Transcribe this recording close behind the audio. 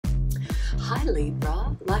Hi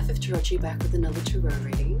Libra, Life of Tarochi back with another tarot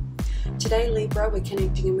reading. Today Libra, we're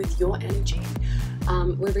connecting in with your energy.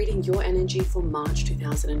 We're reading your energy for March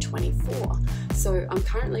 2024. So I'm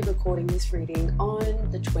currently recording this reading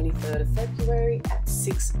on the 23rd of February at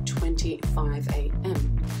 6:25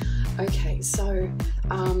 a.m. Okay, so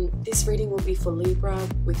this reading will be for Libra,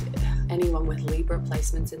 with anyone with Libra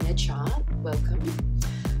placements in their chart. Welcome.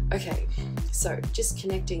 Okay, so just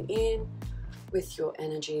connecting in with your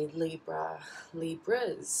energy,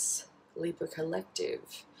 Libras, Libra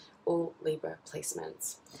collective, or Libra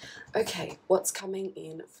placements. Okay, what's coming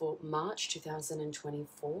in for March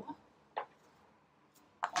 2024?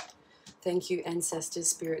 Thank you, ancestors,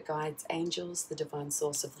 spirit guides, angels, the divine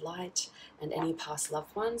source of light, and any past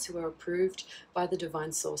loved ones who are approved by the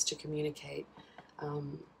divine source to communicate.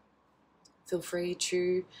 Feel free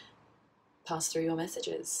to pass through your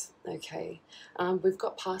messages. Okay, we've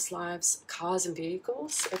got past lives, cars and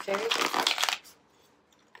vehicles. Okay,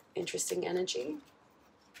 interesting energy.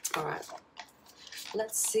 All right,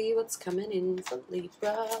 let's see what's coming in for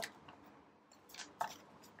Libra.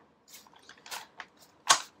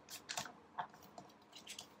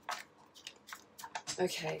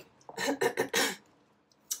 Okay.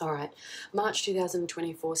 All right, March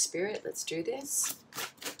 2024 spirit, let's do this.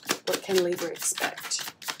 What can Libra expect?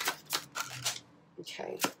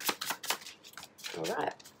 Okay, all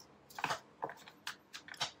right,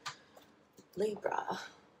 Libra.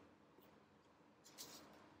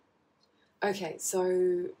 Okay,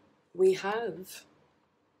 so we'll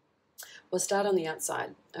start on the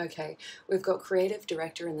outside. Okay, we've got creative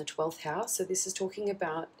director in the 12th house. So this is talking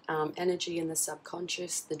about energy in the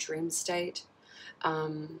subconscious, the dream state.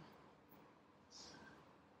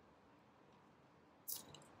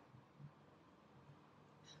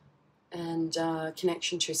 And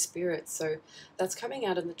connection to spirit. So that's coming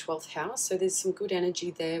out in the 12th house. So there's some good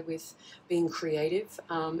energy there with being creative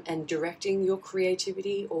and directing your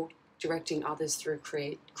creativity or directing others through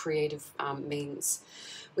creative means.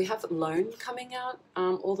 We have loan coming out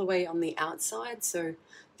all the way on the outside. So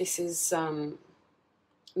this is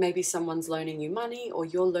maybe someone's loaning you money, or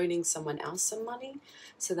you're loaning someone else some money.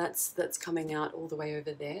 So that's coming out all the way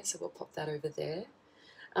over there. So we'll pop that over there.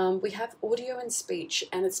 We have audio and speech,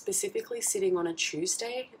 and it's specifically sitting on a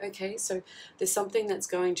Tuesday. Okay, so there's something that's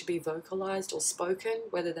going to be vocalized or spoken,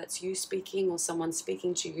 whether that's you speaking or someone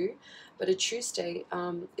speaking to you. But a Tuesday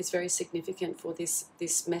is very significant for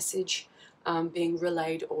this message being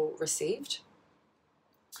relayed or received.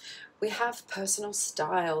 We have personal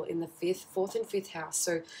style in the 4th and 5th house.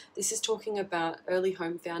 So this is talking about early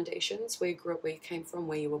home foundations, where you grew up, where you came from,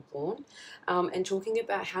 where you were born, and talking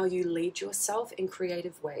about how you lead yourself in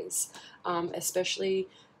creative ways, especially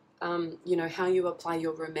you know, how you apply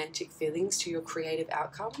your romantic feelings to your creative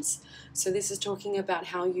outcomes. So this is talking about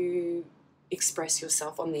how you express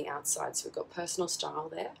yourself on the outside. So we've got personal style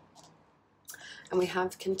there. And we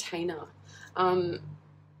have container.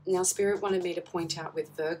 Now, Spirit wanted me to point out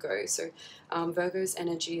with Virgo. So Virgo's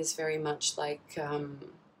energy is very much like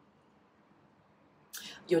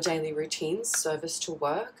your daily routines, service to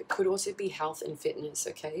work. It could also be health and fitness,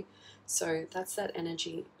 okay? So that's that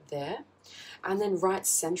energy there. And then right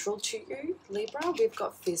central to you, Libra, we've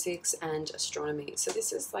got physics and astronomy. So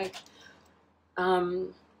this is like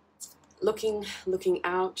looking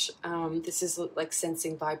out. This is like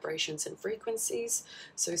sensing vibrations and frequencies.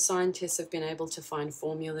 So scientists have been able to find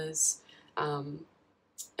formulas and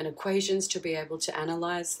equations to be able to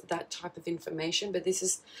analyze that type of information. But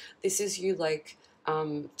this is you like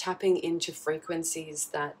tapping into frequencies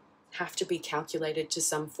that have to be calculated to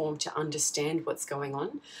some form to understand what's going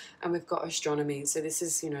on. And we've got astronomy. So this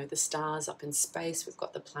is, you know, the stars up in space. We've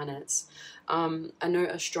got the planets. I know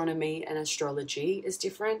astronomy and astrology is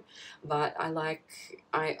different, but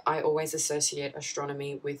I always associate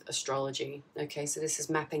astronomy with astrology. Okay, so this is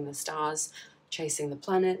mapping the stars, chasing the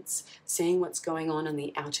planets, seeing what's going on in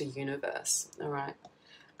the outer universe. All right.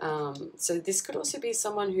 So this could also be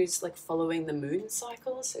someone who's like following the moon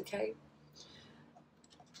cycles. Okay.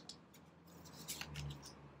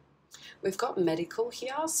 We've got medical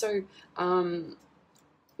here, so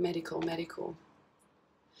medical.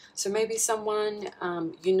 So maybe someone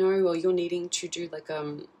you know, or you're needing to do like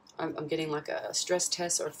I'm getting like a stress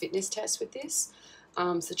test or a fitness test with this.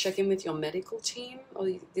 So check in with your medical team, or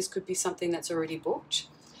this could be something that's already booked.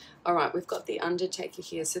 All right, we've got the Undertaker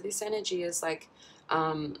here. So this energy is like,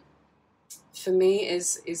 for me,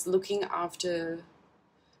 is looking after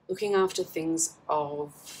things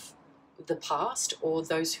of the past, or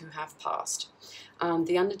those who have passed.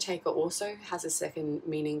 The Undertaker also has a second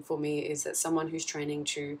meaning for me, is that someone who's training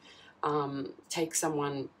to take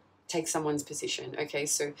take someone's position. Okay,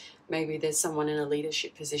 so maybe there's someone in a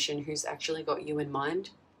leadership position who's actually got you in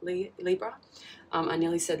mind, Libra. I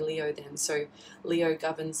nearly said Leo then. So Leo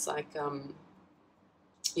governs like,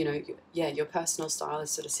 you know, yeah, your personal style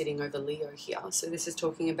is sort of sitting over Leo here. So this is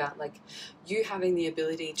talking about like you having the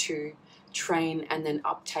ability to train and then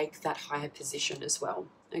uptake that higher position as well.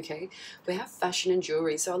 Okay, we have fashion and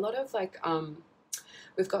jewelry. So a lot of like,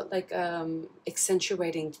 we've got like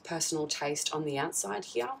accentuating personal taste on the outside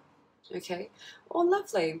here. Okay, oh,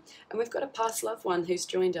 lovely. And we've got a past loved one who's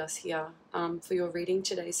joined us here for your reading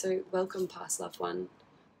today. So welcome, past loved one.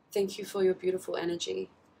 Thank you for your beautiful energy.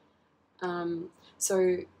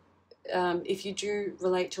 So if you do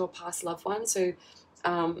relate to a past loved one, so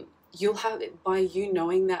you'll have, by you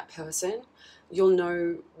knowing that person, you'll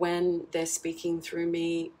know when they're speaking through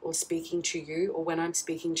me or speaking to you, or when I'm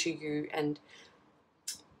speaking to you, and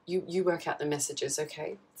you work out the messages,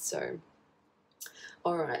 okay? So,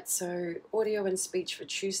 all right, so audio and speech for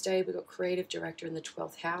Tuesday. We've got creative director in the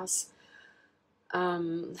 12th house,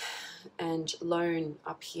 and loan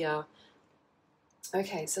up here.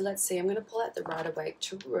 Okay, so let's see. I'm going to pull out the Rider-Waite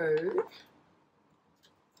Tarot.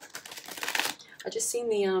 I just seen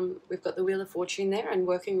the we've got the Wheel of Fortune there, and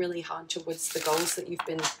working really hard towards the goals that you've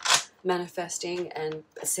been manifesting and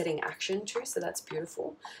setting action to. So that's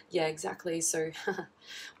beautiful. Yeah, exactly. So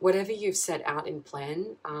whatever you've set out in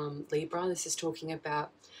plan, Libra, this is talking about,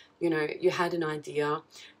 you know, you had an idea,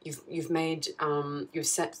 you've made, you've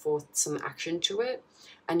set forth some action to it,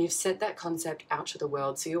 and you've set that concept out to the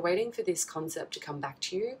world. So you're waiting for this concept to come back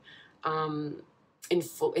to you in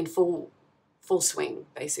full swing,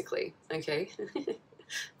 basically. Okay.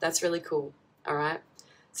 That's really cool. All right.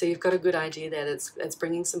 So you've got a good idea there that's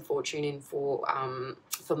bringing some fortune in for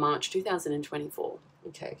March 2024.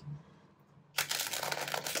 Okay.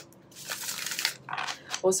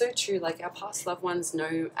 Also, too, like our past loved ones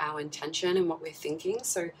know our intention and what we're thinking.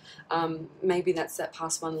 So maybe that's that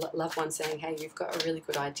past loved one saying, hey, you've got a really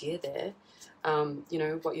good idea there. You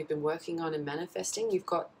know, what you've been working on and manifesting, you've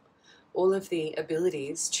got all of the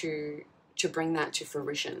abilities to bring that to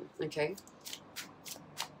fruition. Okay.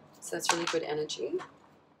 So that's really good energy.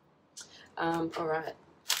 All right.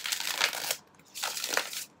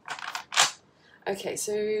 Okay,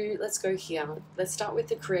 so let's go here. Let's start with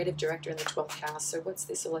the creative director in the 12th house. So what's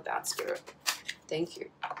this all about, Spirit? Thank you.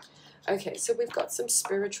 Okay, so we've got some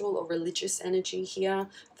spiritual or religious energy here.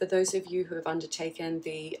 For those of you who have undertaken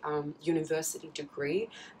the university degree,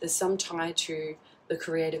 there's some tie to the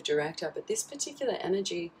creative director, but this particular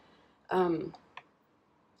energy,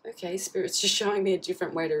 okay, Spirit's just showing me a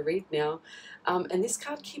different way to read now. And this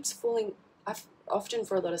card keeps falling. Often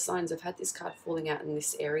for a lot of signs, I've had this card falling out in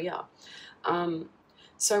this area.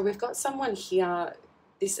 So we've got someone here,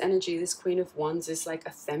 this energy, this Queen of Wands is like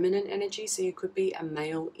a feminine energy. So you could be a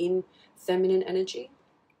male in feminine energy.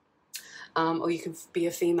 Or you can be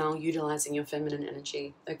a female utilizing your feminine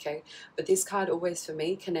energy, okay? But this card always, for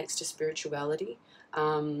me, connects to spirituality,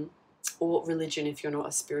 or religion if you're not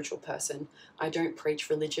a spiritual person. I don't preach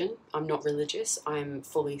religion. I'm not religious. I'm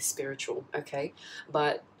fully spiritual, okay?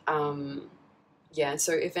 But, yeah,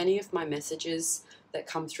 so if any of my messages that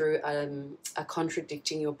come through are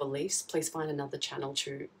contradicting your beliefs, please find another channel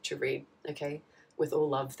to read, okay? With all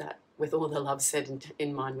the love said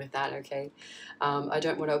in mind with that, okay? I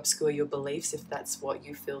don't want to obscure your beliefs if that's what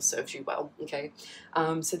you feel serves you well, okay?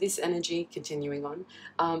 So this energy, continuing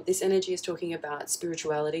on, this energy is talking about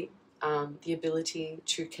spirituality, the ability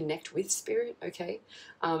to connect with spirit, okay?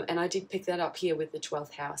 And I did pick that up here with the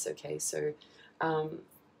 12th house, okay? So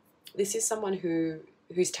this is someone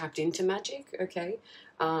who's tapped into magic, okay?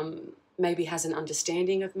 Maybe has an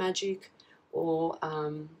understanding of magic, or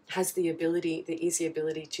has the easy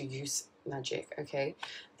ability to use magic, okay?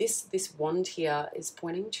 This wand here is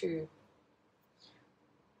pointing to,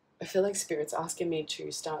 I feel like Spirit's asking me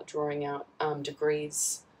to start drawing out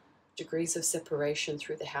degrees of separation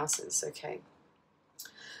through the houses, okay?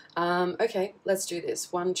 Okay, let's do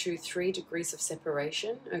this. 1, 2, 3 degrees of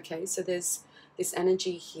separation, okay? So there's this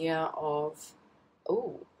energy here of,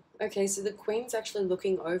 oh, okay, so the Queen's actually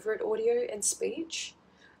looking over at audio and speech.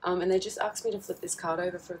 And they just asked me to flip this card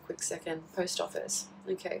over for a quick second. Post office.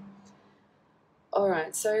 Okay. All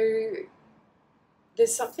right. So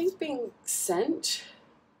there's something being sent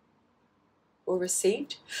or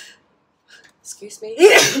received. Excuse me.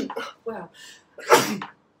 Wow.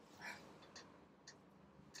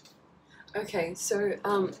 Okay. So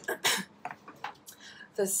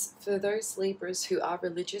for those Libras who are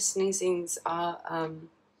religious, sneezings are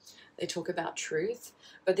they talk about truth.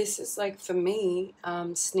 But this is like, for me,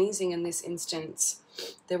 sneezing in this instance,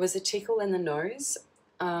 there was a tickle in the nose,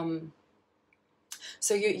 and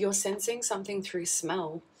So you're sensing something through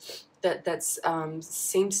smell that's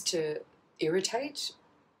seems to irritate.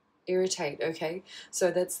 Okay,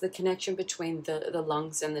 so that's the connection between the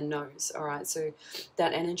lungs and the nose. All right, so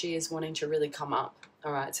that energy is wanting to really come up.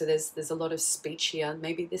 All right, so there's a lot of speech here.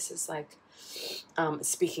 Maybe this is like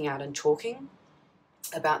speaking out and talking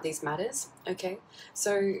about these matters. Okay,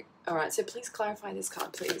 so all right, so please clarify this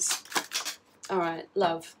card, please. All right,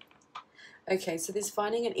 love. Okay, so there's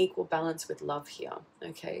finding an equal balance with love here.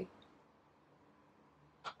 Okay,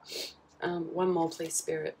 one more, please,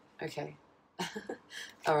 Spirit. Okay.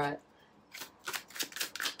 All right.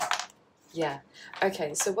 Yeah.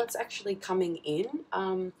 Okay, so what's actually coming in?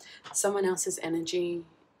 Someone else's energy,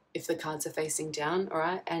 if the cards are facing down, all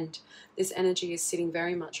right? And this energy is sitting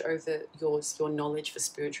very much over yours, your knowledge for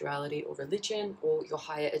spirituality or religion or your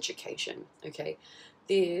higher education, okay?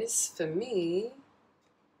 This, for me,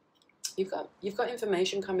 you've got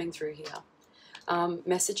information coming through here.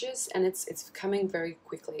 Messages, and it's coming very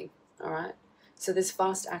quickly, all right? So there's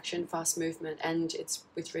fast action, fast movement, and it's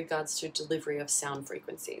with regards to delivery of sound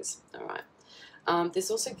frequencies, all right? This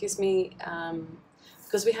also gives me,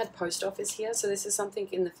 because we had post office here, so this is something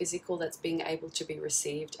in the physical that's being able to be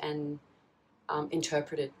received and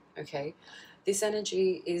interpreted, okay? This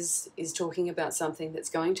energy is talking about something that's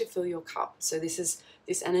going to fill your cup. So this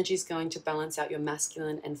energy is going to balance out your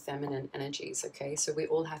masculine and feminine energies, okay? So we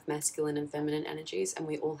all have masculine and feminine energies, and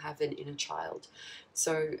we all have an inner child.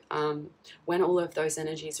 So when all of those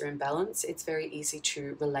energies are in balance, it's very easy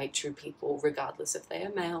to relate to people regardless if they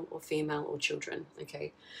are male or female or children,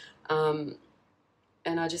 okay? And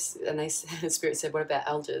they Spirit said, what about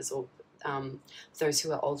elders or those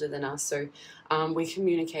who are older than us? So we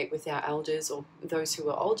communicate with our elders or those who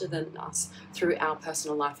are older than us through our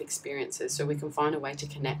personal life experiences. So we can find a way to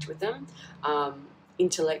connect with them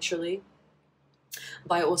intellectually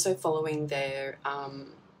by also following their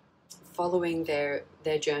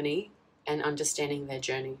journey and understanding their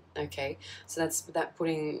journey. Okay, so that's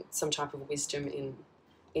putting some type of wisdom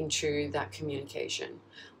into that communication.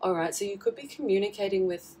 All right, so you could be communicating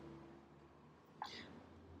with.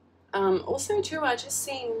 Also, too, I just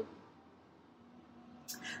seen.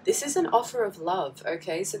 This is an offer of love.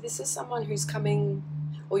 Okay, so this is someone who's coming,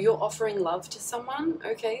 or you're offering love to someone.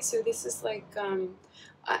 Okay, so this is like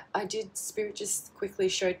I did. Spirit just quickly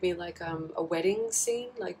showed me like a wedding scene.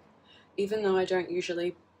 Like, even though I don't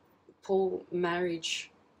usually pull marriage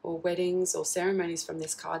or weddings or ceremonies from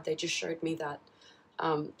this card, they just showed me that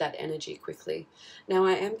that energy quickly. Now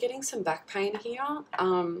I am getting some back pain here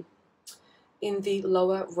in the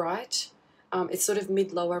lower right. It's sort of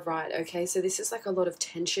mid-lower right, okay? So this is like a lot of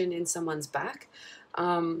tension in someone's back.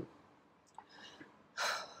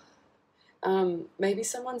 Maybe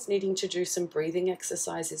someone's needing to do some breathing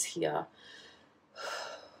exercises here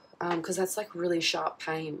because that's like really sharp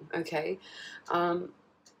pain, okay?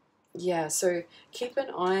 Yeah, so keep an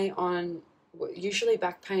eye on, usually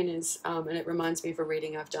back pain is, and it reminds me of a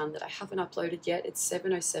reading I've done that I haven't uploaded yet. It's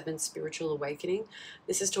 707 Spiritual Awakening.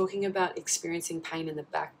 This is talking about experiencing pain in the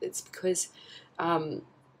back. It's because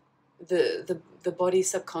the body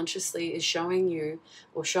subconsciously is showing you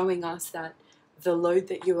or showing us that the load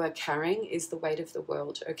that you are carrying is the weight of the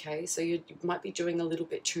world, okay? So you might be doing a little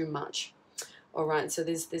bit too much, all right? So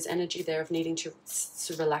there's energy there of needing to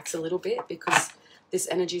relax a little bit because this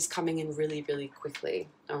energy is coming in really, really quickly,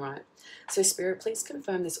 all right? So Spirit, please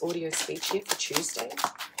confirm this audio speech here for Tuesday.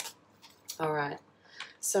 All right.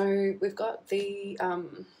 So we've got the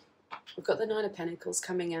Nine of Pentacles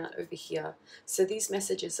coming out over here. So these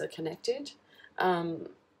messages are connected.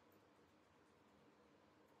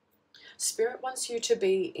 Spirit wants you to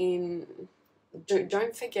be in.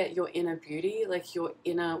 Don't forget your inner beauty, like your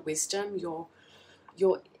inner wisdom, your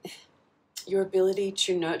ability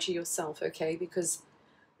to nurture yourself, okay? Because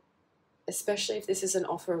especially if this is an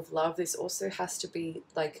offer of love, this also has to be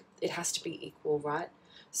like, it has to be equal, right?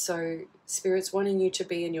 So Spirit's wanting you to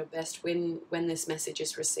be in your best when this message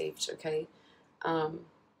is received, okay?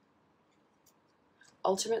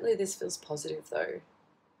 Ultimately, this feels positive though.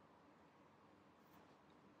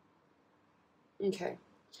 Okay.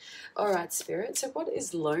 All right, Spirit. So what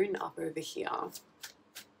is lone up over here?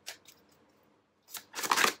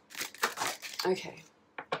 Okay.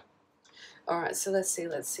 All right, so let's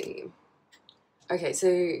see. Okay,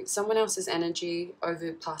 so someone else's energy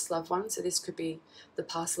over past loved one. So this could be the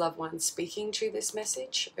past loved one speaking to this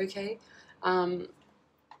message, okay?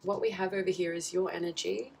 What we have over here is your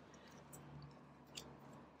energy.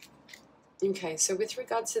 Okay, so with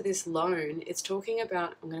regards to this loan, it's talking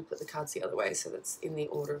about, I'm going to put the cards the other way so that's in the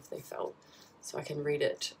order if they fell, so I can read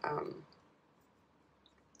it.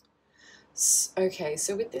 Okay,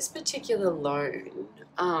 so with this particular loan,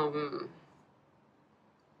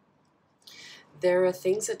 there are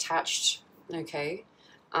things attached, okay?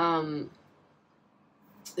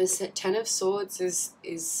 This Ten of Swords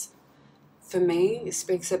is for me, it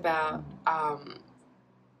speaks about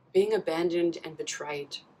being abandoned and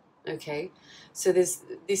betrayed, okay? So there's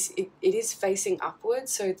this, it is facing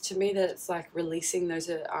upwards, so to me that's like releasing those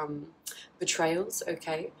betrayals,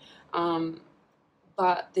 okay?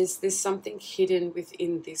 But there's something hidden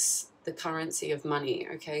within this, the currency of money,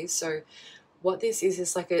 okay? So what this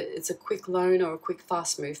is like it's a quick loan or a quick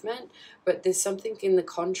fast movement, but there's something in the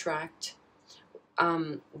contract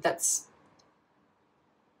that's,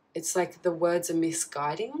 it's like the words are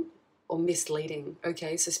misguiding or misleading,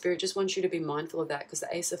 okay? So Spirit just wants you to be mindful of that, because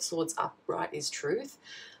the Ace of Swords upright is truth,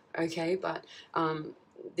 okay? But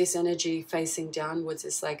this energy facing downwards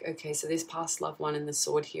is like, okay, so this past loved one and the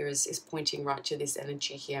sword here is pointing right to this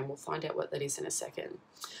energy here, and we'll find out what that is in a second.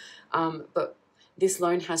 But this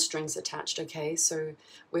loan has strings attached, okay? So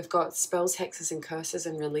we've got spells, hexes, and curses,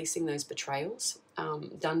 and releasing those betrayals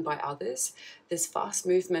done by others. There's fast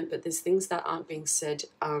movement, but there's things that aren't being said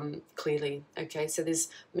clearly, okay? So there's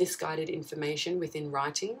misguided information within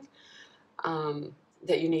writing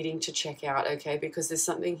that you're needing to check out, okay? Because there's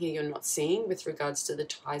something here you're not seeing with regards to the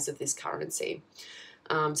ties of this currency.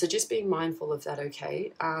 So just being mindful of that,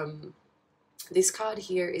 okay? This card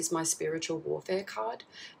here is my spiritual warfare card,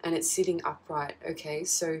 and it's sitting upright, okay?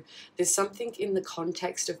 So there's something in the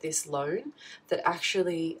context of this loan that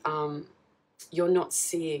actually you're not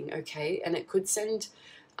seeing, okay? And it could send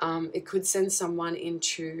someone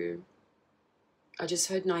into, I just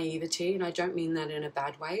heard naivety, and I don't mean that in a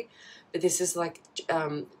bad way, but this is like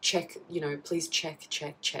check, you know, please check.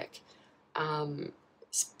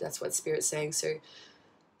 That's what Spirit's saying. So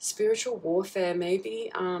spiritual warfare,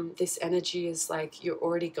 maybe this energy is like you're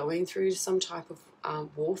already going through some type of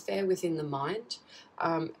warfare within the mind,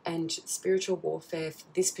 and spiritual warfare,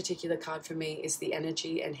 this particular card for me is the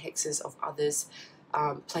energy and hexes of others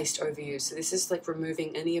placed over you. So this is like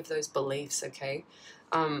removing any of those beliefs, okay?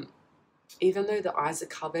 Even though the eyes are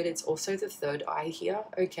covered, it's also the third eye here,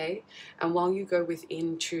 okay? And while you go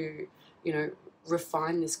within to, you know,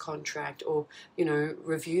 refine this contract or, you know,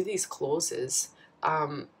 review these clauses,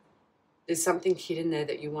 there's something hidden there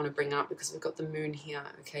that you want to bring up, because we've got the moon here,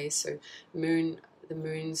 okay? So the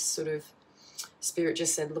moon's sort of, Spirit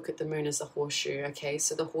just said, look at the moon as a horseshoe, okay?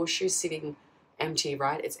 So the horseshoe's sitting empty,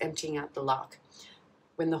 right? It's emptying out the luck.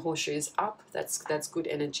 When the horseshoe is up, that's good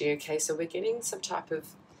energy, okay? So we're getting some type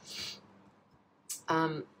of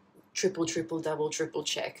triple, double, triple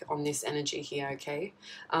check on this energy here, okay?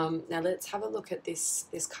 Now let's have a look at this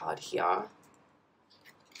card here.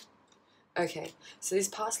 Okay, so this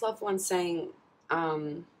past loved one saying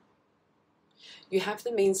you have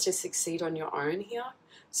the means to succeed on your own here.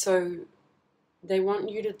 So they want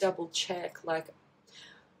you to double check, like,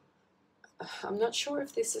 I'm not sure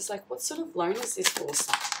if this is like, what sort of loan is this for?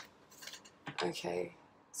 Okay,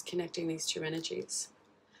 it's connecting these two energies.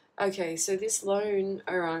 Okay, so this loan,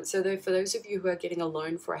 all right, so for those of you who are getting a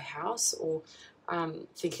loan for a house or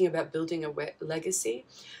thinking about building a legacy,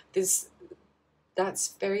 that's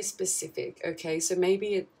very specific, okay? So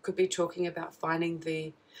maybe it could be talking about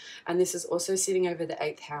finding and this is also sitting over the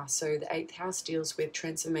 8th house. So the 8th house deals with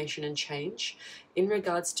transformation and change. In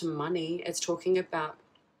regards to money, it's talking about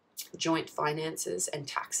joint finances and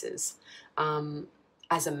taxes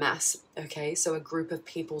as a mass, okay? So a group of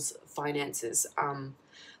people's finances,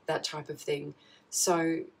 that type of thing.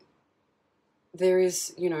 So there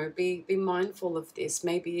is, you know, be mindful of this.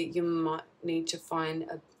 Maybe you might need to find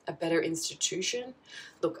a better institution.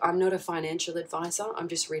 Look, I'm not a financial advisor. I'm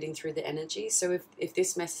just reading through the energy. So if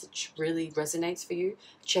this message really resonates for you,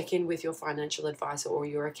 check in with your financial advisor or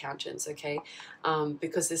your accountants, okay?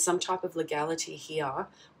 Because there's some type of legality here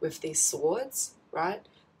with these swords, right?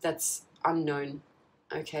 That's unknown,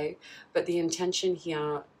 okay? But the intention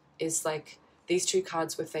here is like these two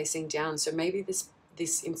cards were facing down. So maybe this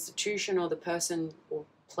institution or the person or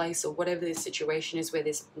place or whatever the situation is where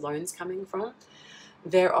this loan's coming from,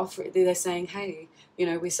 they're saying, hey, you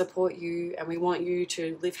know, we support you and we want you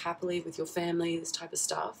to live happily with your family, this type of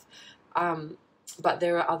stuff. But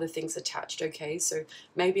there are other things attached, okay? So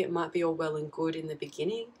maybe it might be all well and good in the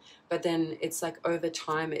beginning, but then it's like over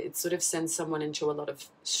time, it sort of sends someone into a lot of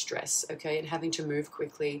stress, okay, and having to move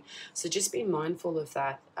quickly. So just be mindful of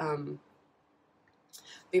that.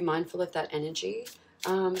 Be mindful of that energy.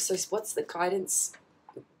 So what's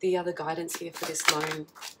the other guidance here for this loan?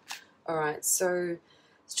 All right, so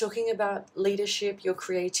It's talking about leadership, your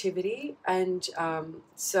creativity, and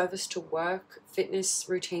service to work, fitness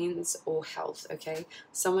routines, or health, okay?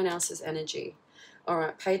 Someone else's energy. All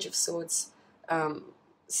right, Page of Swords,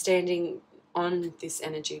 standing on this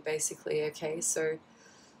energy, basically, okay? So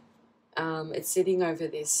it's sitting over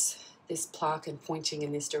this plaque and pointing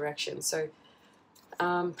in this direction. So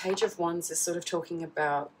Page of Wands is sort of talking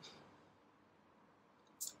about,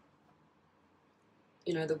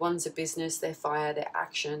 you know, the Wands are business, their fire, their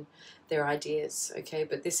action, their ideas, okay?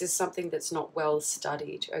 But this is something that's not well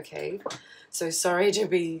studied, okay? So sorry to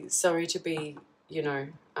be, you know,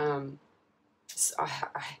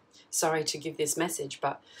 sorry to give this message,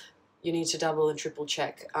 but you need to double and triple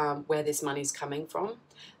check where this money's coming from,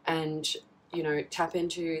 and, you know, tap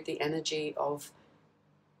into the energy of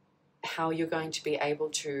how you're going to be able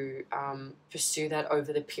to pursue that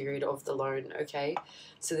over the period of the loan, okay?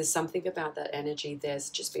 So there's something about that energy. There's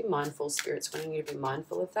just be mindful, Spirit's wanting you to be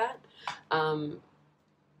mindful of that.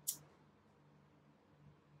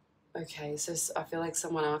 Okay, so I feel like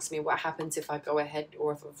someone asked me what happens if I go ahead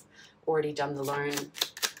or if I've already done the loan.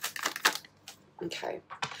 Okay,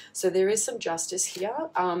 so there is some justice here,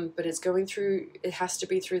 but it's going through, it has to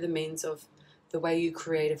be through the means of the way you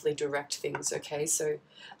creatively direct things, okay? So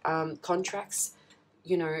contracts,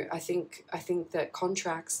 you know, I think that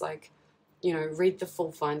contracts, like, you know, read the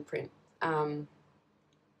full fine print,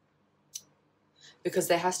 because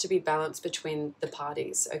there has to be balance between the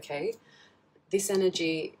parties, okay? This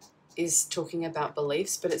energy is talking about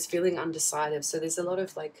beliefs, but it's feeling undecided. So there's a lot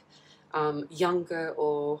of, like, younger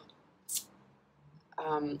or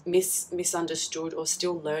misunderstood or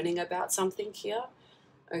still learning about something here,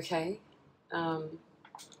 okay?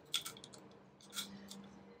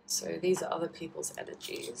 So these are other people's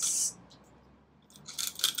energies.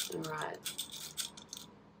 All right.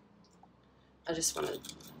 I just want to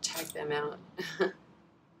tag them out.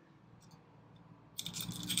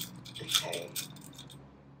 Okay.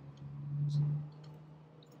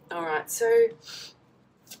 All right. So,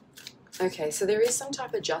 okay. So there is some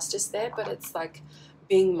type of justice there, but it's like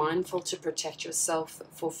being mindful to protect yourself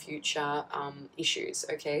for future issues,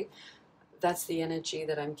 okay? That's the energy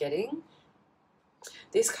that I'm getting.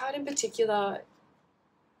 This card in particular,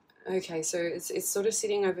 okay, so it's sort of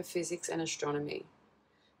sitting over physics and astronomy,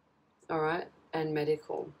 all right, and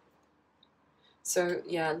medical. So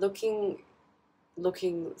yeah, looking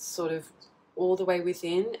sort of all the way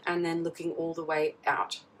within and then looking all the way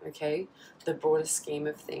out, okay, the broader scheme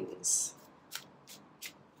of things.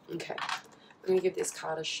 Okay, I'm going to give this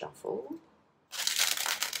card a shuffle.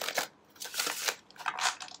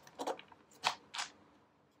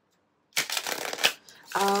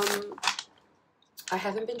 I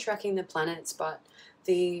haven't been tracking the planets, but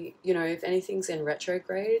you know, if anything's in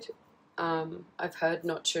retrograde, I've heard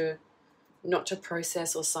not to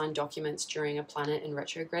process or sign documents during a planet in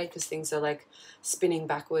retrograde, because things are like spinning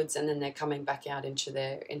backwards and then they're coming back out into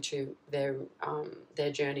their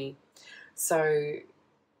journey. So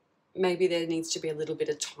maybe there needs to be a little bit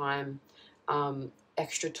of time,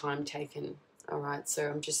 extra time taken. All right, so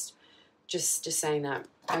I'm just saying that.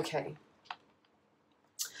 Okay.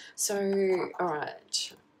 So, all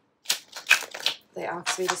right, they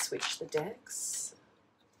asked me to switch the decks.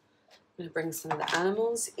 I'm going to bring some of the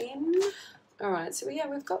animals in. All right, so yeah,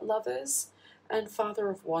 we've got Lovers and Father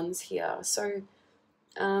of Wands here. So,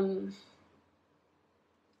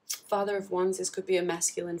 Father of Wands, this could be a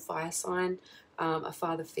masculine fire sign, a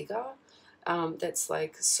father figure that's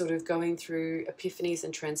like sort of going through epiphanies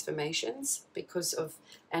and transformations because of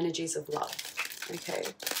energies of love. Okay.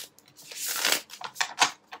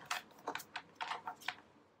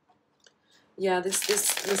 Yeah, we're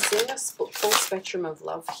seeing a full spectrum of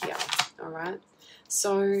love here, all right?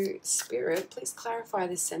 So, Spirit, please clarify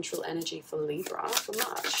this central energy for Libra for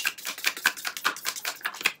March.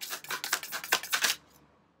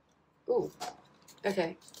 Ooh,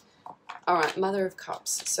 okay. All right, Mother of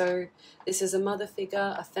Cups. So this is a mother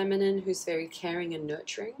figure, a feminine who's very caring and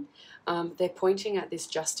nurturing. They're pointing at this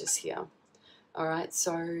justice here. All right,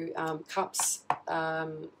 so Cups,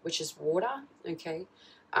 which is water, okay?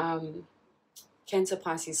 Cancer,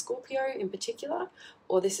 Pisces, Scorpio in particular,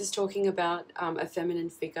 or this is talking about a feminine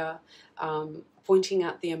figure pointing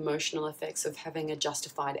out the emotional effects of having a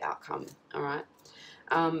justified outcome, all right?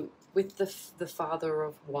 With the Father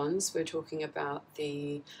of Wands, we're talking about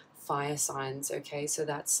the fire signs, okay? So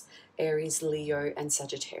that's Aries, Leo, and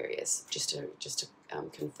Sagittarius, just to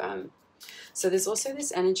confirm. So there's also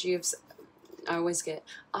this energy of, I always feel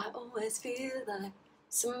like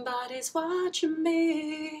somebody's watching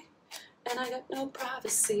me, and I got no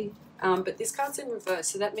privacy. But this card's in reverse,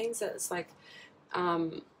 so that means that it's like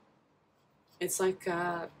It's like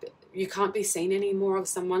you can't be seen anymore, or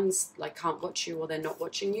someone's like can't watch you, or they're not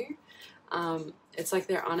watching you. It's like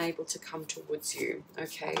they're unable to come towards you.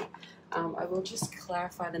 Okay. I will just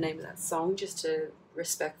clarify the name of that song just to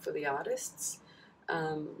respect for the artists.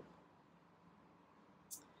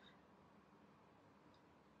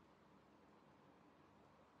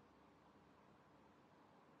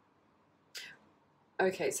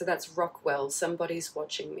 Okay, so that's Rockwell, Somebody's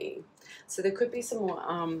Watching Me. So there could be some more,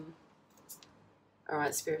 all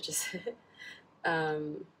right, Spirit just said,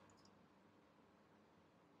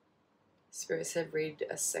 Spirit said read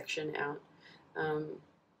a section out.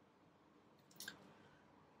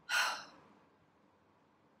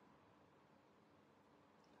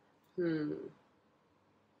 Hmm.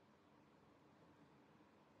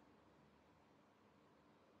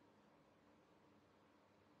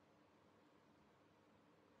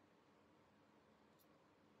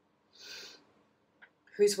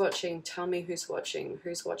 Who's watching? Tell me who's watching.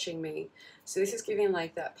 Who's watching me? So this is giving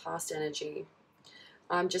like that past energy.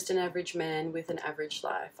 I'm just an average man with an average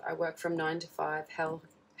life. I work from 9 to 5. Hell,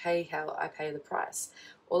 hey, hell, I pay the price.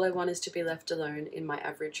 All I want is to be left alone in my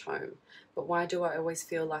average home. But why do I always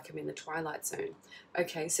feel like I'm in the twilight zone?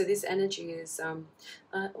 Okay, so this energy is,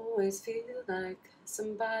 I always feel like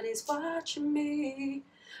somebody's watching me,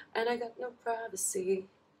 and I got no privacy.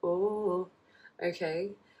 Oh,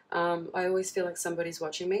 okay. I always feel like somebody's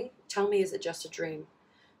watching me. Tell me, is it just a dream?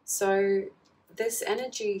 So this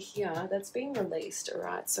energy here that's being released, all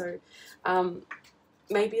right? So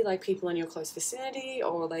maybe like people in your close vicinity,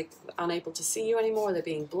 or like unable to see you anymore, they're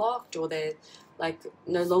being blocked, or they're like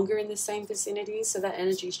no longer in the same vicinity. So that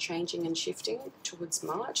energy is changing and shifting towards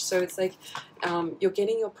March. So it's like you're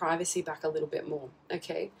getting your privacy back a little bit more.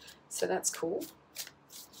 Okay, so that's cool.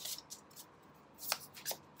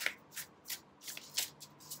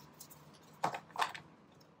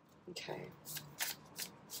 Okay.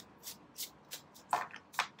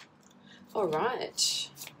 All right.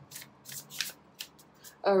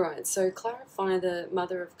 All right, so clarify the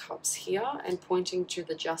Mother of Cups here and pointing to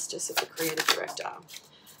the justice of the creative director.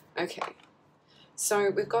 Okay,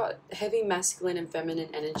 so we've got heavy masculine and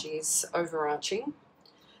feminine energies overarching.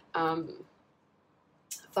 Father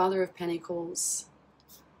of Pentacles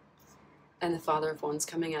and the Father of Wands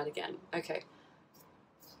coming out again. Okay,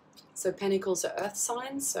 so Pentacles are earth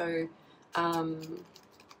signs, so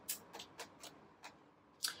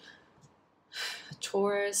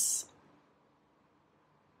Taurus,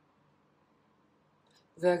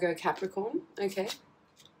 Virgo, Capricorn. Okay.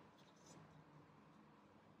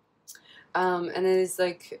 And there's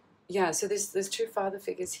like, yeah, so there's two father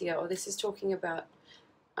figures here, or this is talking about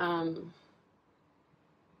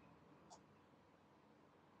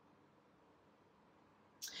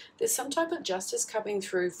there's some type of justice coming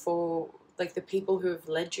through for like the people who have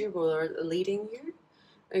led you or are leading you.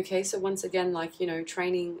 Okay, so once again, like, you know,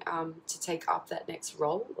 training to take up that next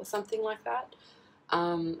role or something like that.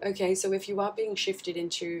 Okay, so if you are being shifted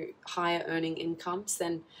into higher earning incomes,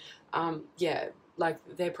 then yeah, like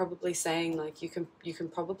they're probably saying like you can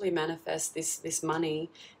probably manifest this money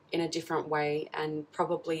in a different way and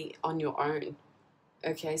probably on your own.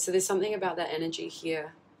 Okay, so there's something about that energy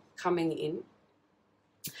here coming in.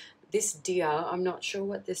 This deer, I'm not sure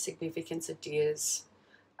what the significance of deers.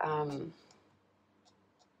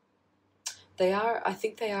 They are, I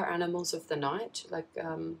think they are animals of the night, like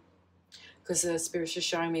because the spirits are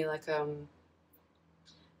showing me like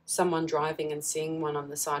someone driving and seeing one on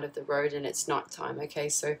the side of the road, and it's nighttime. Okay,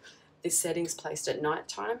 so this setting's placed at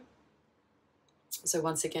nighttime. So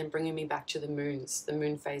once again, bringing me back to the moons, the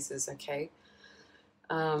moon phases. Okay.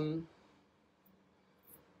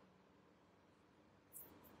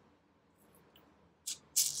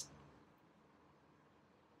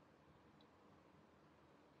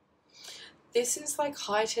 This is like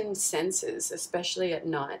heightened senses, especially at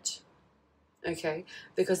night. Okay,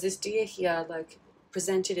 because this deer here, like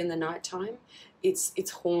presented in the nighttime,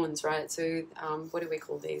 it's horns, right? So what do we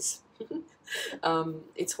call these?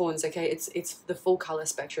 It's horns. Okay, it's the full color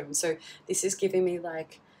spectrum. So this is giving me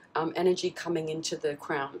like energy coming into the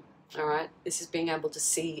crown. All right, this is being able to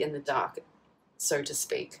see in the dark, so to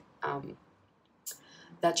speak.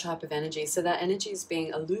 That type of energy. So that energy is being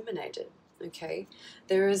illuminated. Okay,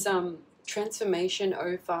 there is transformation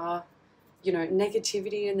over, you know,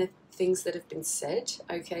 negativity and the things that have been said.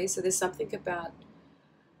 Okay, so there's something about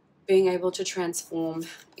being able to transform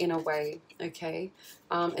in a way. Okay,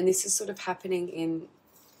 and this is sort of happening in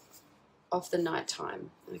of the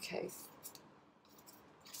nighttime. Okay,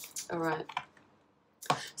 all right.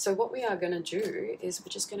 So what we are going to do is we're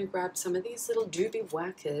just going to grab some of these little doobie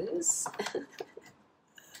whackers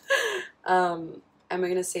And we're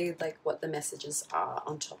going to see like what the messages are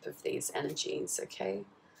on top of these energies, okay?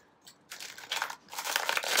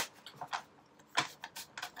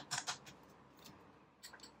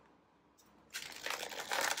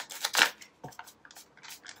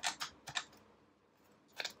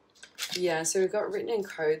 Yeah, so we've got written in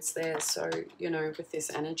codes there. So, you know, with this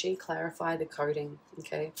energy, clarify the coding,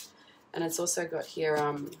 okay? And it's also got here,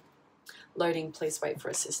 loading, please wait for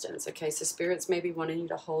assistance, okay? So spirits may be wanting you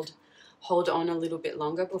to hold on a little bit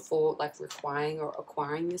longer before like requiring or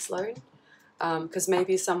acquiring this loan. Because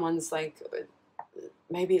maybe someone's like,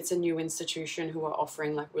 maybe it's a new institution who are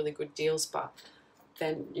offering like really good deals, but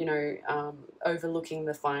then, you know, overlooking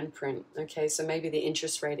the fine print, okay? So maybe the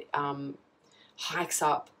interest rate hikes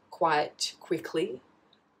up quite quickly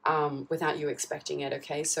without you expecting it,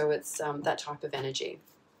 okay? So it's that type of energy.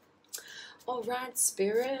 All right,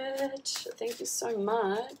 Spirit, thank you so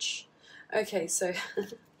much. Okay, so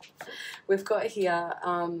we've got here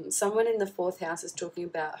someone in the 4th house is talking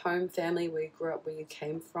about home, family, where you grew up, where you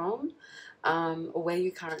came from, or where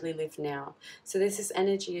you currently live now. So this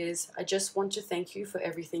energy is, I just want to thank you for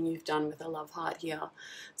everything you've done, with a love heart here.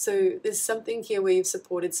 So there's something here where you've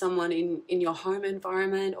supported someone in your home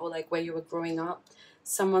environment, or like where you were growing up.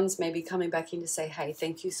 Someone's maybe coming back in to say, hey,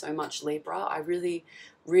 thank you so much, Libra. I really,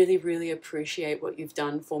 really, really appreciate what you've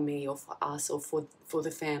done for me, or for us, or for the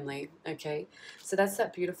family, okay? So that's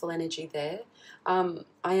that beautiful energy there. I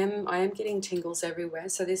am getting tingles everywhere,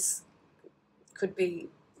 so this could be,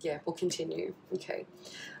 yeah, we'll continue, okay?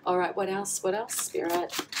 All right, what else,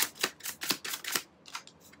 Spirit?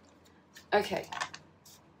 Okay.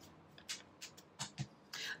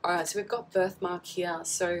 All right, so we've got birthmark here.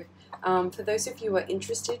 So for those of you who are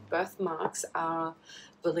interested, birthmarks are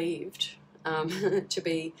believed to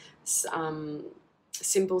be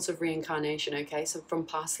symbols of reincarnation, okay? So from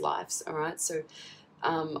past lives, all right? So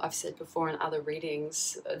I've said before in other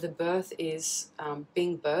readings, the birth is,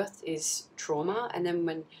 being birthed is trauma. And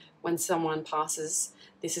then when someone passes,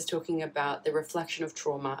 this is talking about the reflection of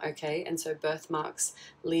trauma, okay? And so birthmarks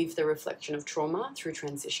leave the reflection of trauma through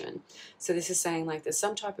transition. So this is saying like there's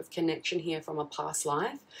some type of connection here from a past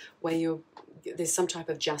life where there's some type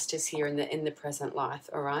of justice here in the present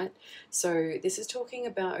life, all right? So this is talking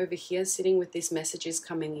about over here, sitting with these messages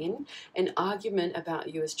coming in, an argument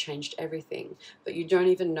about you has changed everything, but you don't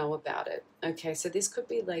even know about it, okay? So this could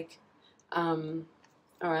be like, all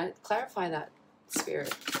right, clarify that,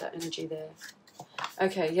 Spirit, that energy there.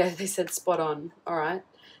 Okay, yeah, they said spot on. All right,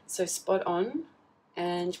 so spot on.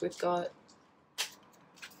 And we've got,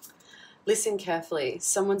 listen carefully.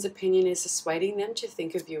 Someone's opinion is persuading them to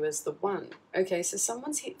think of you as the one. Okay, so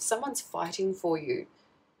someone's fighting for you.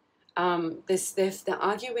 They're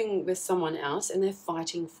arguing with someone else and they're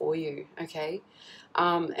fighting for you, okay?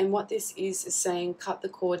 And what this is saying, cut the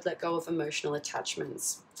cord, let go of emotional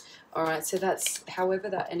attachments. All right, so that's however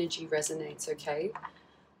that energy resonates, okay?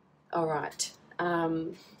 All right.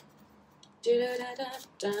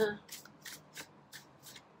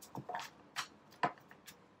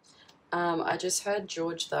 I just heard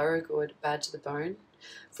George Thorogood, Bad to the Bone.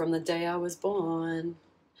 From the day I was born,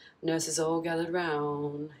 nurses all gathered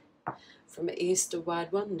round. From east to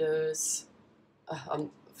wide wonders,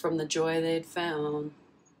 from the joy they'd found.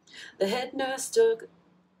 The head nurse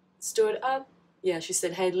stood up. Yeah, she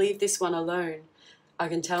said, hey, leave this one alone. I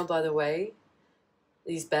can tell by the way,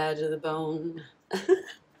 he's bad to the bone.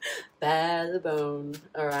 Bad to the bone.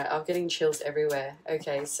 All right, I'm getting chills everywhere.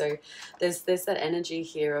 Okay, so there's that energy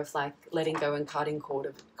here of like letting go and cutting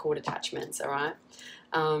cord attachments, all right?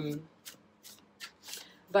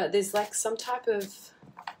 But there's like some type of...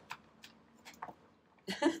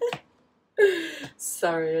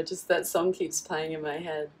 Sorry, that song keeps playing in my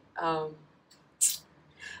head.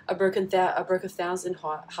 I broke 1,000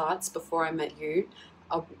 hearts before I met you.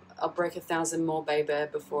 I'll break 1,000 more, baby,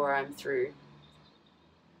 before I'm through.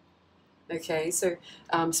 Okay, so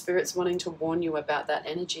Spirit's wanting to warn you about that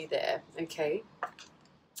energy there, okay?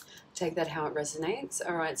 Take that how it resonates.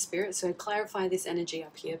 All right, Spirit, so clarify this energy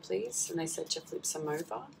up here, please. And they said to flip some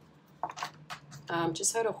over.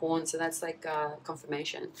 Just heard a horn, so that's like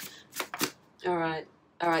confirmation. All right,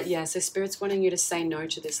 yeah, so Spirit's wanting you to say no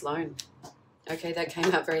to this loan. Okay, that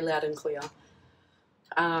came out very loud and clear.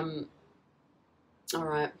 All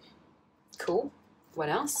right, cool. What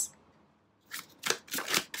else?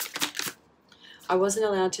 I wasn't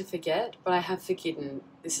allowed to forget, but I have forgiven.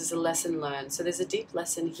 This is a lesson learned. So there's a deep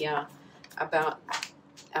lesson here about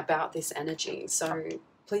this energy. So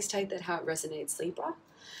please take that how it resonates, Libra.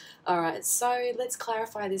 All right, so let's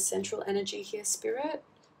clarify this central energy here, Spirit.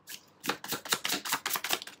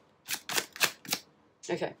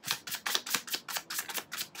 Okay.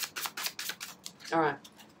 All right.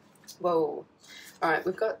 Whoa. All right,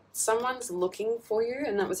 we've got someone's looking for you,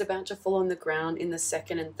 and that was about to fall on the ground in the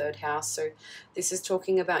second and third house. So this is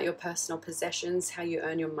talking about your personal possessions, how you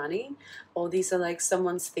earn your money, or these are like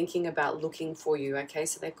someone's thinking about looking for you, okay?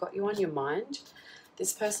 So they've got you on your mind.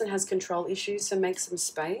 This person has control issues, so make some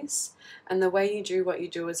space. And the way you do what you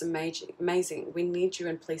do is amazing. We need you,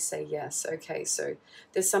 and please say yes. Okay, so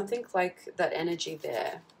there's something like that energy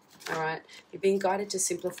there. All right, you're being guided to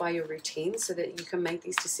simplify your routine so that you can make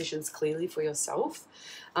these decisions clearly for yourself.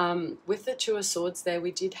 With the Two of Swords there,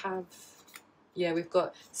 we did have, yeah, we've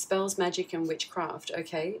got spells, magic, and witchcraft,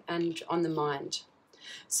 okay, and on the mind.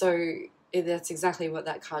 So that's exactly what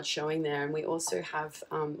that card's showing there. And we also have,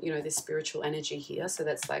 you know, this spiritual energy here. So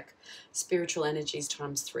that's like spiritual energies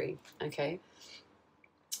times 3, okay.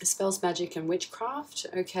 Spells, magic, and witchcraft,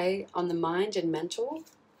 okay, on the mind and mental.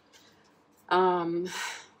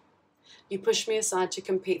 You pushed me aside to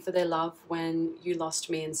compete for their love when you lost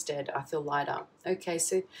me instead. I feel lighter. Okay,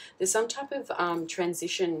 so there's some type of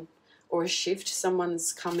transition or a shift.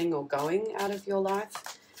 Someone's coming or going out of your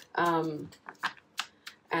life.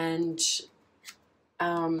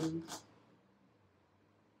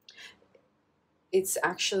 It's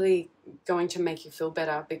actually going to make you feel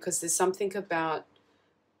better because there's something about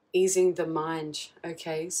easing the mind,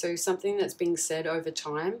 okay? So something that's being said over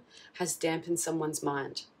time has dampened someone's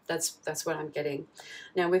mind. That's what I'm getting.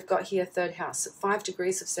 Now we've got here third house, 5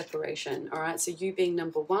 degrees of separation. All right, so you being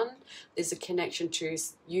number 1, there's a connection to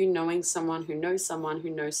you knowing someone who knows someone who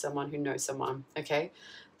knows someone who knows someone. Okay,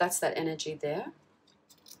 that's that energy there.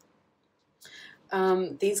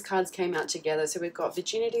 These cards came out together. So we've got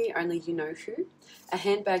virginity, only you know who, a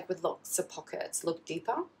handbag with lots of pockets, look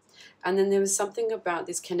deeper. And then there was something about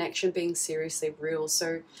this connection being seriously real.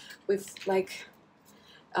 So with like,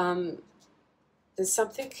 there's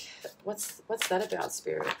something, what's that about,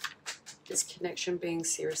 Spirit? This connection being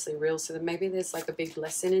seriously real. So that maybe there's like a big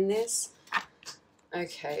lesson in this.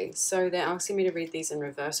 Okay, so they're asking me to read these in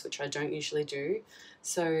reverse, which I don't usually do.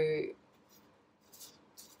 So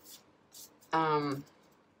I'd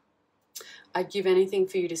give anything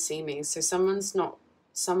for you to see me. So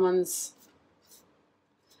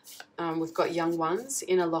we've got young ones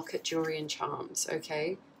in a locket, jewelry, and charms,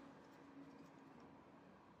 okay?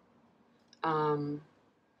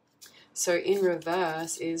 So in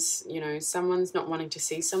reverse is, you know, someone's not wanting to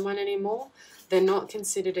see someone anymore. They're not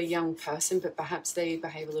considered a young person, but perhaps they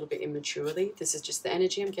behave a little bit immaturely. This is just the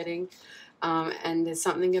energy I'm getting. And there's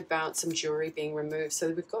something about some jewelry being removed. So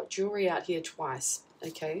we've got jewelry out here twice,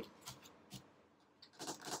 okay?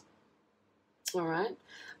 All right.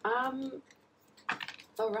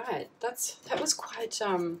 All right. That was quite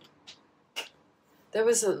that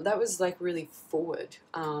was like really forward.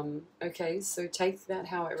 Okay, so take that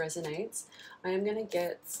how it resonates. I am going to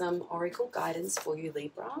get some oracle guidance for you,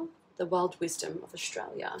 Libra, the wild wisdom of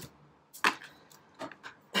Australia.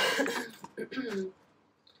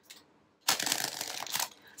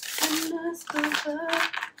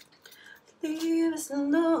 Leave us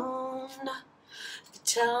alone. You can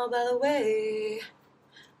tell by the way,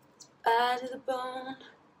 it's bad to the bone,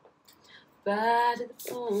 bad to the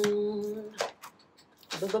bone.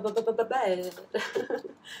 Bad.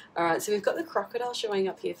 All right, so we've got the crocodile showing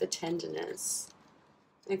up here for tenderness.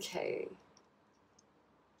 Okay.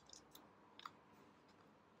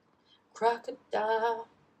 Crocodile.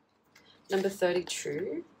 Number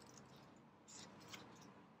 32.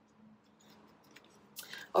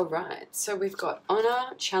 All right, so we've got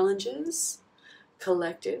honor, challenges,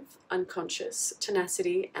 collective, unconscious,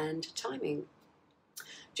 tenacity, and timing.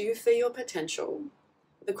 Do you fear your potential?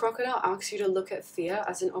 The crocodile asks you to look at fear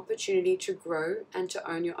as an opportunity to grow and to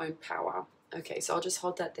own your own power. Okay, so I'll just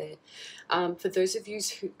hold that there. For those of you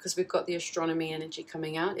who, because we've got the astronomy energy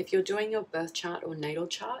coming out, if you're doing your birth chart or natal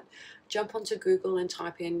chart, jump onto Google and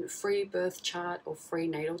type in free birth chart or free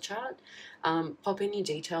natal chart. Pop in your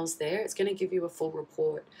details there. It's going to give you a full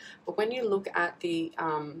report. But when you look at the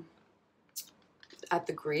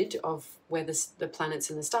grid of where the planets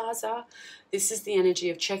and the stars are, this is the energy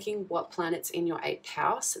of checking what planets in your 8th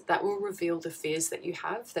house. That will reveal the fears that you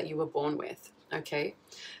have that you were born with, okay?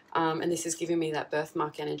 And this is giving me that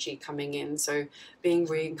birthmark energy coming in. So being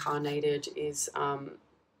reincarnated is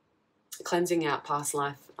cleansing out past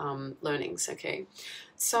life learnings, okay?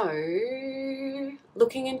 So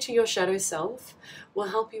looking into your shadow self will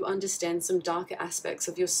help you understand some darker aspects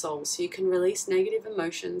of your soul so you can release negative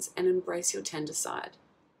emotions and embrace your tender side.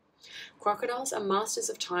 Crocodiles are masters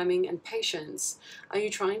of timing and patience. Are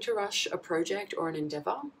you trying to rush a project or an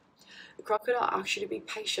endeavor? The crocodile asks you to be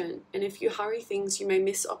patient, and if you hurry things, you may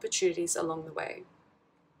miss opportunities along the way.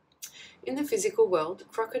 In the physical world,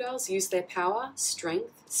 crocodiles use their power,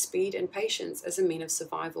 strength, speed, and patience as a mean of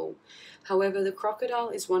survival. However, the crocodile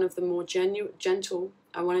is one of the more genuine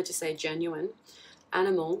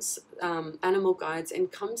animals, animal guides,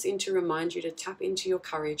 and comes in to remind you to tap into your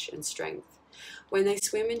courage and strength. When they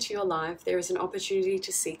swim into your life, there is an opportunity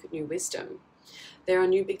to seek new wisdom. There are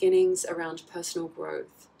new beginnings around personal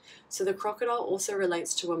growth. So the crocodile also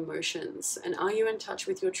relates to emotions. And are you in touch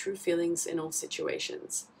with your true feelings in all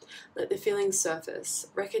situations? Let the feelings surface,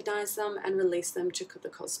 recognize them, and release them to the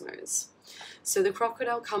cosmos. So the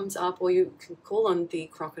crocodile comes up, or you can call on the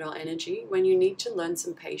crocodile energy when you need to learn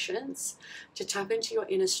some patience, to tap into your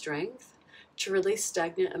inner strength, to release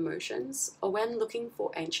stagnant emotions, or when looking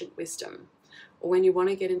for ancient wisdom, or when you want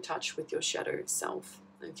to get in touch with your shadow self.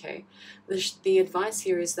 Okay, the advice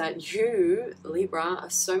here is that you, Libra, are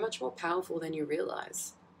so much more powerful than you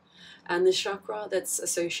realize. And the chakra that's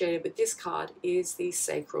associated with this card is the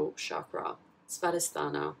sacral chakra,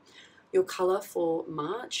 Svadhisthana. Your color for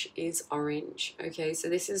March is orange. Okay, so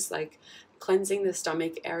this is like cleansing the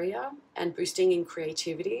stomach area and boosting in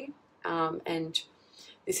creativity, and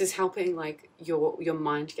this is helping like your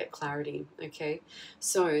mind get clarity. Okay,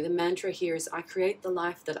 so the mantra here is, I create the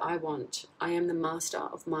life that I want. I am the master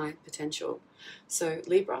of my potential. So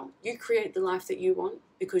Libra, you create the life that you want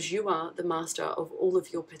because you are the master of all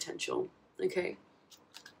of your potential. Okay,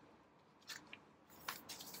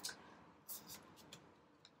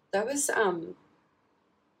 that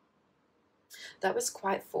was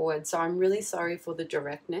quite forward, so I'm really sorry for the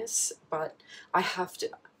directness, but I have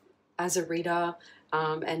to, as a reader,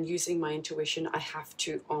 and using my intuition, I have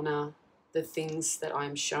to honor the things that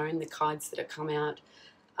I'm shown, the cards that have come out,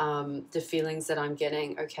 the feelings that I'm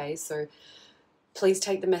getting. Okay, so please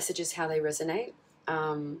take the messages how they resonate.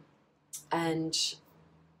 And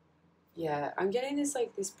yeah, I'm getting this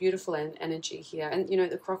like this beautiful energy here. And you know,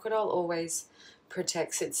 the crocodile always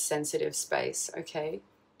protects its sensitive space. Okay,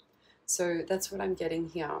 so that's what I'm getting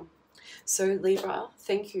here. So Libra,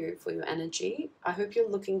 thank you for your energy. I hope you're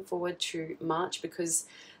looking forward to March, because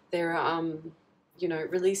there are, you know,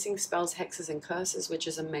 releasing spells, hexes, and curses, which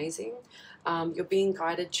is amazing. You're being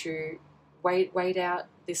guided to wait out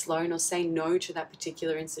this loan or say no to that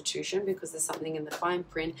particular institution, because there's something in the fine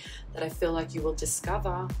print that I feel like you will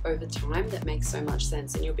discover over time that makes so much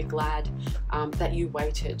sense, and you'll be glad that you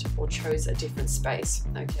waited or chose a different space.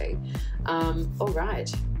 Okay, all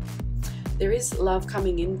right. There is love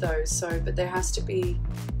coming in though, but there has to be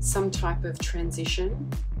some type of transition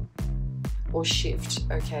or shift,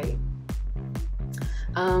 okay?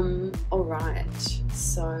 All right,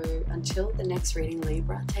 so until the next reading,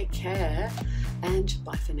 Libra, take care and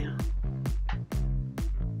bye for now.